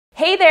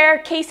Hey there,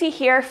 Casey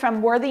here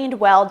from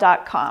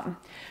worthyandwell.com.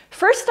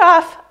 First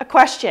off, a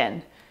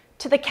question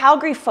to the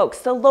Calgary folks,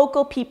 the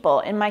local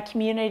people in my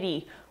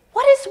community.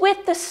 What is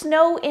with the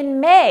snow in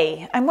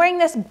May? I'm wearing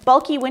this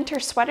bulky winter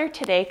sweater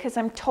today because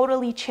I'm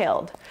totally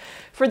chilled.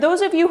 For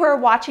those of you who are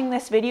watching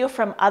this video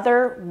from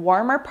other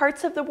warmer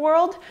parts of the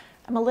world,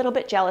 I'm a little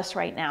bit jealous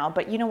right now,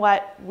 but you know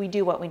what? We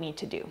do what we need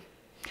to do.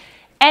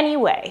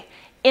 Anyway,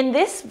 in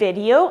this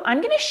video, I'm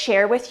going to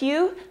share with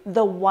you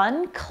the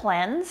one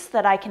cleanse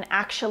that I can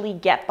actually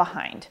get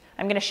behind.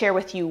 I'm going to share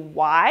with you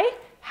why,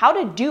 how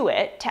to do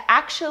it to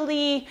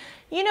actually,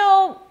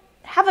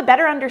 have a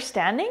better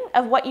understanding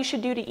of what you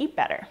should do to eat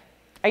better.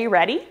 Are you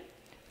ready?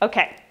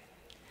 Okay.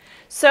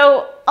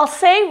 So I'll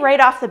say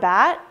right off the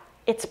bat,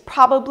 it's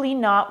probably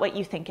not what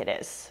you think it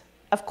is,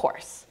 of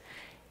course.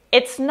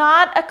 It's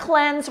not a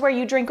cleanse where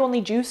you drink only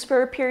juice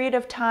for a period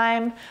of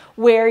time,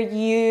 where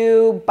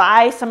you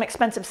buy some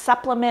expensive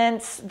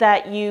supplements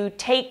that you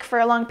take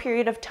for a long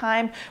period of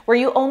time, where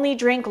you only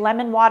drink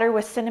lemon water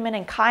with cinnamon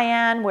and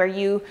cayenne, where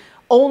you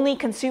only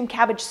consume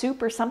cabbage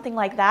soup or something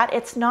like that.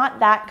 It's not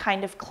that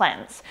kind of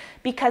cleanse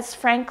because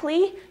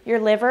frankly, your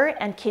liver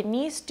and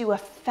kidneys do a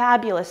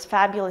fabulous,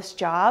 fabulous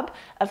job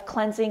of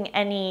cleansing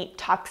any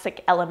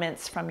toxic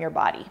elements from your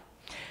body.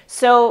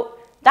 So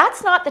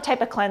that's not the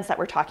type of cleanse that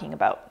we're talking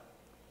about.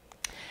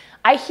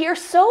 I hear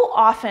so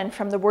often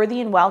from the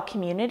Worthy and Well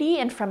community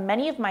and from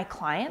many of my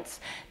clients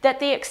that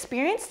they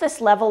experience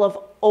this level of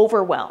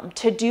overwhelm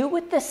to do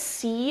with the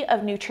sea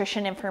of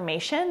nutrition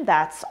information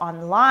that's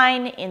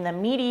online, in the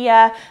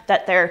media,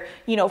 that their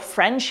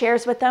friend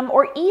shares with them,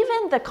 or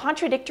even the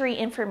contradictory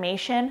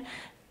information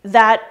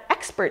that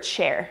experts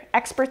share,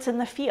 experts in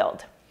the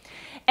field.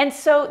 And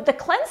so the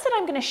cleanse that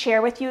I'm going to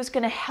share with you is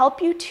going to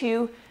help you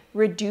to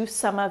reduce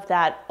some of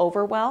that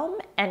overwhelm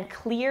and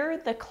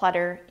clear the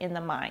clutter in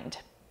the mind.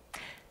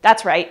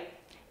 That's right,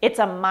 it's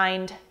a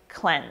mind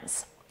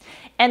cleanse.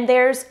 And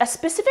there's a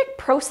specific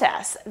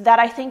process that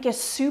I think is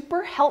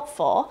super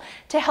helpful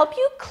to help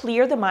you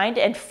clear the mind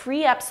and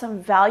free up some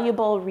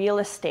valuable real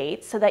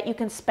estate so that you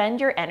can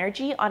spend your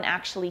energy on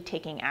actually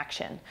taking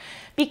action.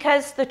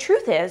 Because the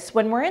truth is,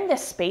 when we're in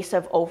this space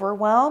of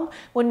overwhelm,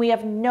 when we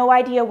have no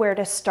idea where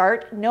to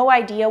start, no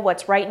idea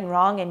what's right and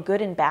wrong and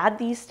good and bad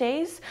these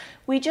days,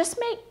 we just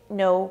make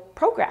no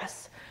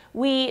progress.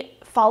 We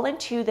fall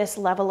into this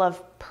level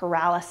of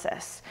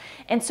paralysis.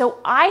 And so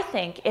I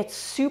think it's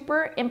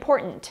super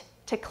important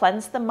to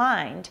cleanse the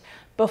mind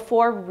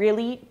before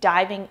really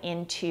diving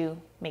into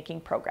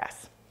making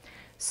progress.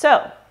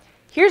 So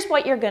here's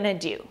what you're going to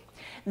do.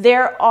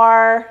 There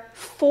are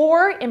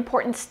 4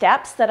 important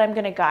steps that I'm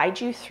going to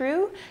guide you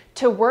through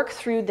to work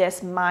through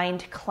this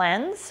mind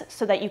cleanse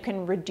so that you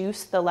can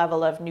reduce the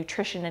level of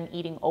nutrition and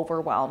eating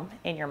overwhelm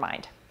in your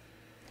mind.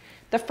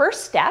 The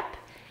first step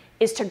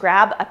is to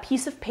grab a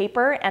piece of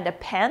paper and a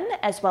pen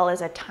as well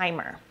as a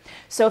timer.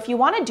 So if you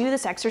want to do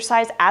this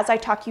exercise as I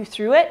talk you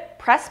through it,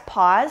 press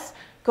pause,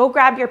 go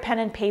grab your pen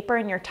and paper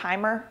and your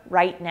timer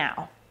right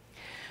now.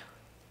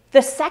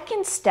 The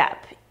second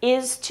step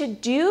is to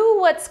do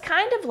what's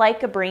kind of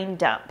like a brain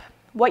dump.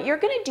 What you're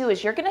going to do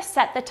is you're going to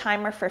set the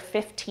timer for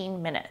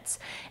 15 minutes.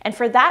 And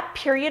for that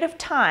period of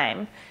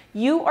time,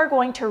 you are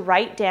going to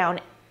write down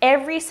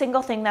every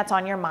single thing that's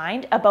on your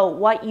mind about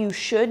what you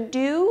should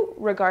do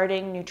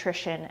regarding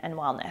nutrition and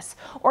wellness,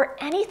 or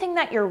anything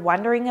that you're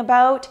wondering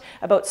about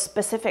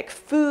specific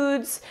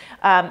foods,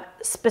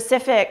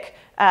 specific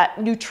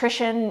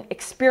nutrition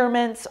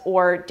experiments,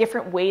 or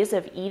different ways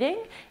of eating,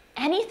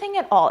 anything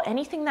at all,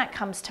 anything that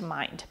comes to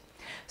mind.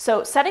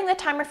 So setting the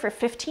timer for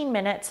 15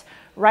 minutes,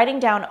 writing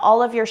down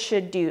all of your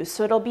should do's.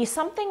 So it'll be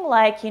something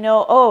like,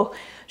 oh,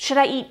 should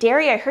I eat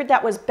dairy? I heard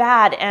that was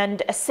bad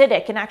and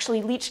acidic and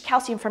actually leached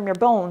calcium from your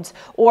bones.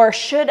 Or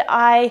should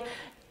I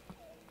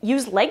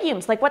use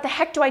legumes? Like, what the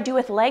heck do I do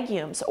with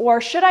legumes?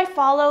 Or should I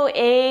follow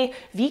a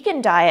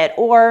vegan diet?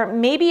 Or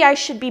maybe I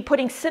should be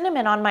putting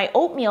cinnamon on my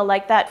oatmeal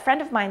like that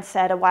friend of mine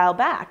said a while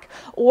back.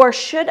 Or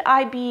should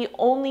I be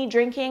only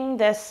drinking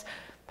this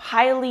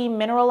highly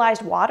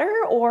mineralized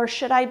water? Or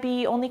should I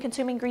be only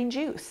consuming green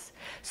juice?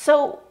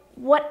 So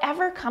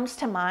whatever comes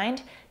to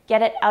mind,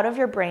 get it out of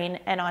your brain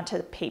and onto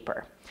the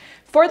paper.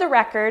 For the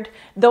record,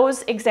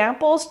 those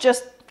examples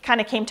just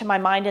kind of came to my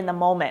mind in the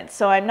moment.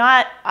 So I'm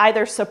not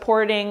either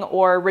supporting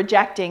or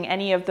rejecting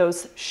any of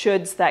those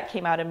shoulds that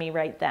came out of me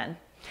right then.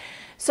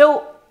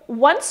 So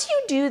once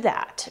you do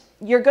that,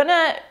 you're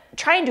gonna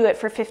try and do it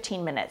for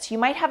 15 minutes. You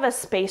might have a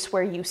space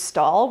where you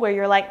stall, where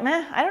you're like,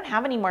 meh, I don't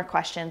have any more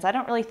questions. I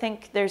don't really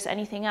think there's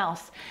anything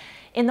else.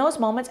 In those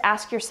moments,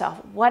 ask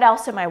yourself, what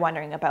else am I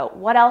wondering about?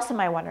 What else am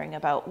I wondering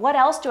about? What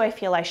else do I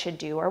feel I should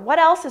do? Or what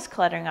else is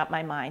cluttering up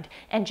my mind?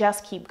 And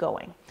just keep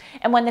going.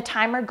 And when the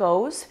timer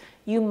goes,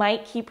 you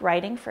might keep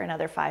writing for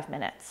another 5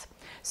 minutes.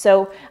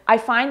 So I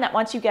find that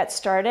once you get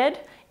started,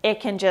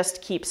 it can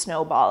just keep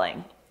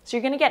snowballing. So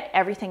you're going to get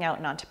everything out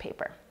and onto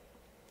paper.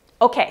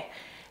 Okay,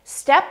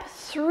 step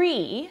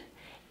 3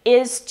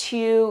 is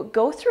to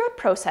go through a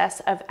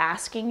process of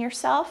asking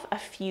yourself a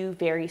few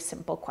very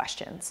simple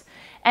questions.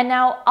 And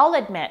now I'll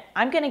admit,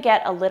 I'm going to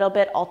get a little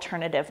bit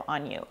alternative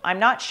on you. I'm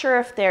not sure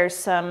if there's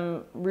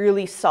some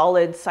really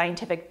solid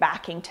scientific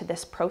backing to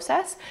this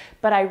process,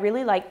 but I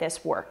really like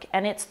this work,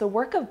 and it's the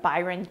work of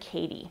Byron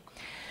Katie.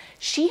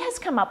 She has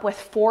come up with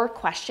 4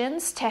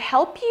 questions to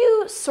help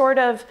you sort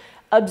of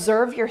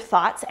observe your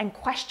thoughts and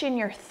question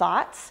your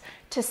thoughts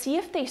to see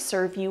if they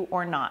serve you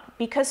or not.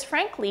 Because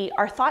frankly,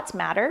 our thoughts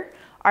matter.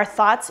 Our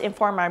thoughts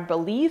inform our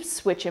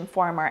beliefs, which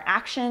inform our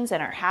actions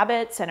and our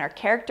habits and our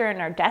character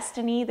and our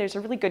destiny. There's a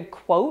really good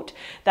quote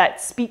that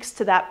speaks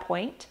to that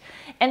point.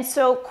 And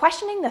so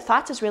questioning the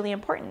thoughts is really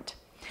important.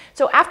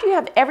 So after you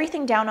have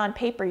everything down on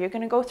paper, you're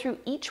going to go through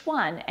each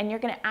one and you're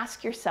going to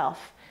ask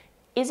yourself,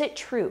 is it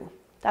true?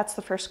 That's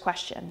the first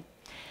question.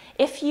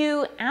 If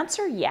you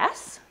answer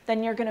yes,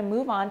 then you're going to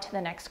move on to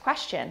the next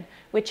question,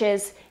 which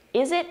is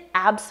it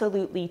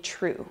absolutely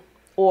true?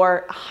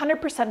 Or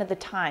 100% of the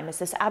time, is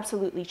this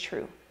absolutely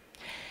true?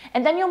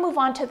 And then you'll move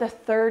on to the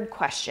third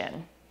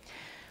question.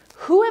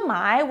 Who am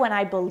I when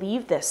I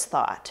believe this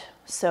thought?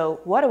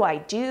 So what do I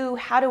do?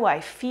 How do I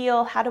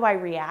feel? How do I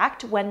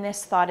react when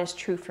this thought is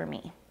true for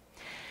me?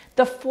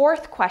 The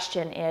fourth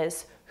question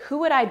is, who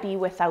would I be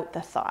without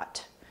the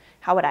thought?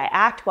 How would I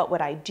act? What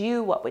would I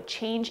do? What would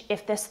change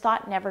if this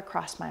thought never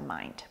crossed my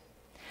mind?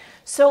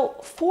 So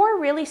 4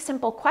 really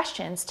simple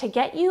questions to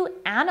get you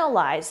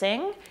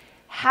analyzing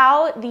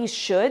how these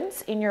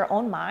shoulds in your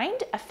own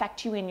mind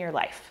affect you in your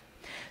life.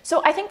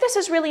 So I think this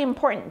is really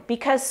important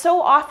because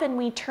so often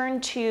we turn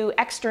to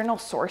external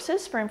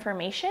sources for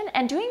information,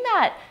 and doing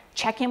that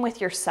check-in with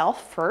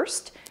yourself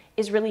first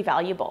is really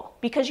valuable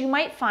because you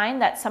might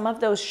find that some of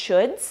those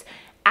shoulds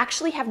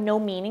actually have no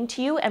meaning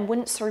to you and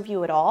wouldn't serve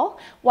you at all,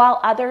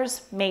 while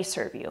others may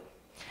serve you.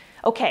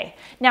 Okay,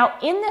 now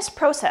in this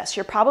process,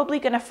 you're probably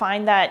going to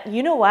find that,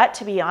 you know what,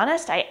 to be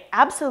honest, I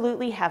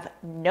absolutely have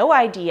no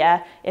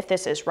idea if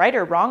this is right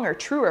or wrong or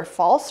true or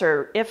false,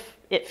 or if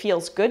it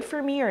feels good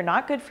for me or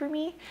not good for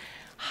me.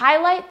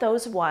 Highlight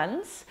those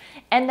ones,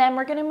 and then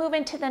we're going to move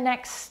into the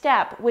next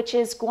step, which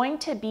is going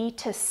to be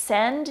to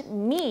send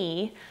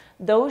me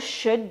those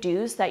should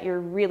do's that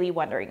you're really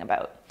wondering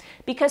about.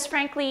 Because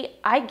frankly,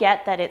 I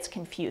get that it's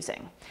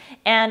confusing.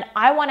 And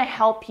I want to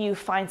help you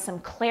find some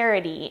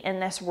clarity in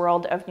this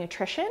world of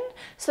nutrition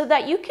so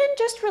that you can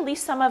just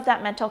release some of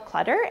that mental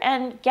clutter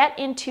and get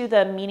into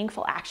the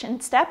meaningful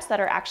action steps that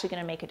are actually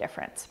going to make a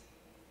difference.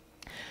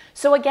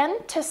 So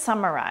again, to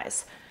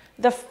summarize,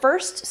 the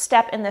first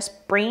step in this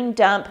brain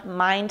dump,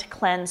 mind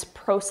cleanse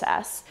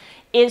process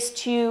is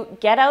to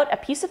get out a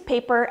piece of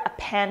paper, a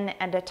pen,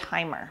 and a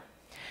timer.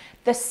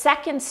 The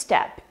second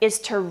step is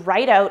to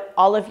write out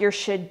all of your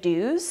should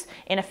do's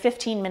in a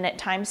 15-minute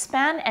time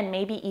span, and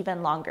maybe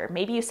even longer.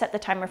 Maybe you set the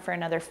timer for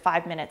another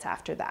 5 minutes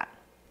after that.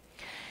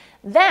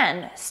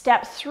 Then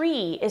step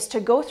 3 is to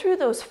go through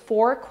those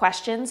 4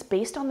 questions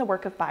based on the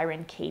work of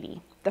Byron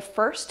Katie. The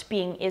first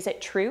being, is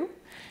it true?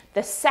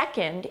 The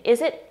second,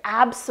 is it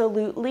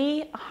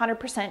absolutely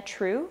 100%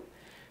 true?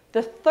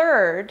 The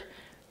third,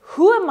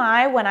 who am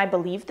I when I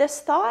believe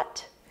this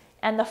thought?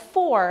 And the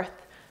fourth,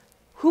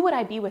 who would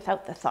I be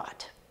without the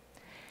thought?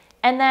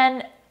 And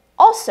then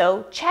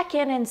also check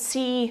in and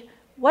see,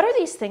 what are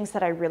these things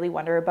that I really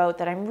wonder about,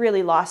 that I'm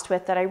really lost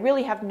with, that I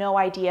really have no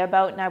idea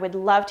about, and I would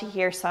love to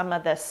hear some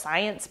of the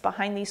science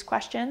behind these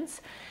questions.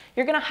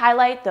 You're going to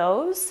highlight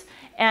those,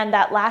 and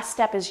that last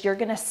step is you're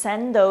going to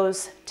send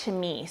those to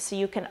me. So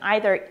you can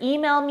either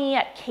email me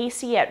at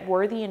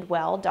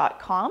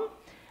casey@worthyandwell.com.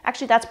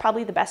 Actually, that's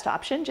probably the best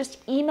option. Just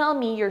email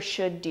me your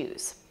should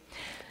do's.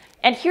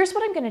 And here's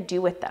what I'm going to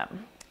do with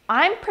them.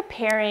 I'm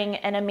preparing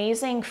an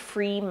amazing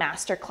free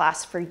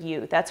masterclass for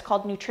you that's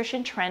called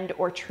Nutrition Trend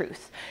or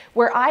Truth,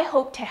 where I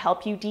hope to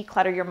help you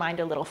declutter your mind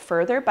a little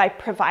further by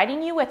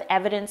providing you with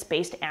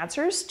evidence-based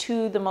answers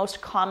to the most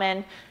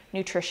common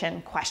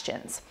nutrition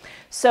questions.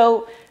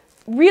 So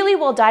really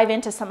we'll dive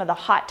into some of the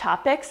hot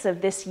topics of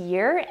this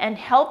year and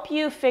help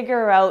you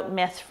figure out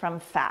myth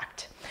from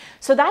fact.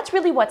 So that's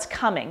really what's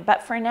coming.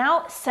 But for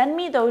now, send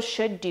me those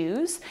should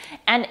do's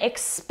and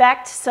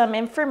expect some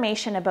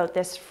information about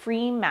this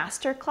free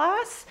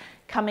masterclass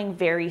coming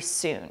very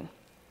soon.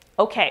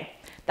 Okay,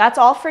 that's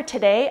all for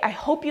today. I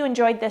hope you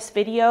enjoyed this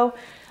video.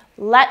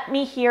 Let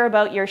me hear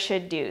about your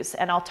should do's,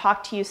 and I'll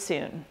talk to you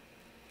soon.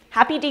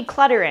 Happy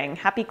decluttering,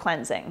 happy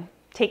cleansing.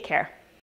 Take care.